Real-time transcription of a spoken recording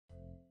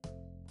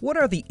What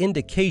are the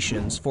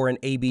indications for an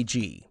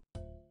ABG?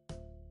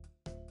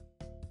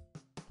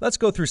 Let's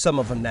go through some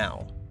of them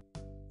now.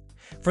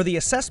 For the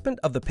assessment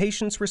of the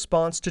patient's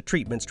response to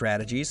treatment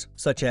strategies,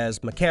 such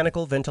as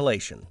mechanical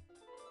ventilation.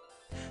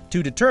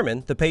 To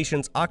determine the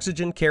patient's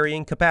oxygen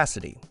carrying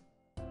capacity.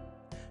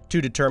 To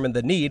determine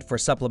the need for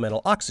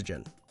supplemental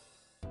oxygen.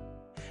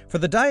 For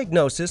the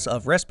diagnosis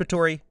of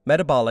respiratory,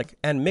 metabolic,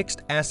 and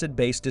mixed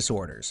acid-base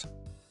disorders.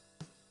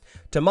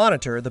 To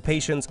monitor the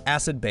patient's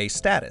acid-base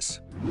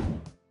status.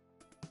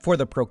 For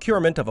the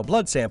procurement of a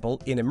blood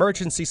sample in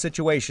emergency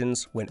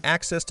situations when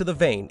access to the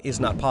vein is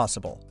not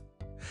possible.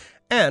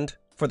 And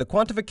for the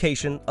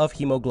quantification of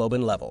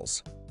hemoglobin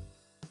levels.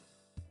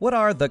 What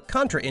are the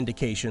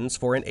contraindications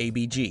for an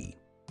ABG?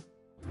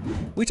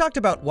 We talked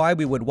about why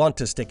we would want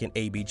to stick an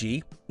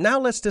ABG. Now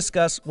let's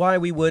discuss why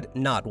we would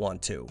not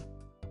want to.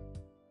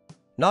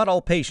 Not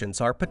all patients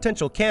are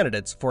potential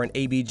candidates for an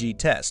ABG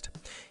test.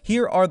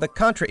 Here are the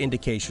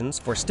contraindications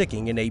for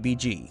sticking an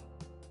ABG.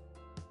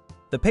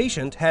 The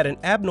patient had an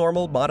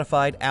abnormal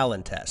modified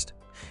Allen test.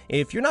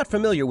 If you're not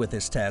familiar with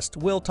this test,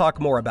 we'll talk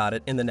more about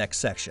it in the next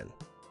section.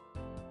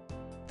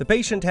 The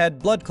patient had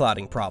blood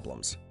clotting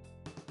problems.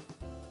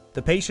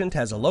 The patient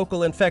has a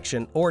local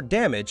infection or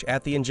damage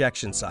at the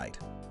injection site.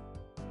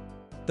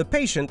 The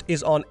patient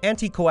is on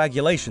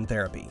anticoagulation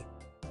therapy.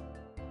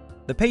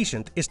 The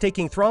patient is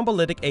taking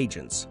thrombolytic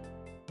agents.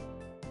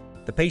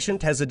 The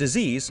patient has a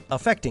disease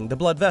affecting the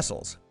blood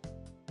vessels.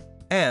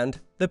 And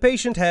the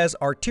patient has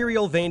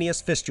arterial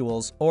venous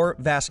fistulas or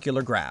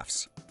vascular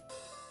grafts.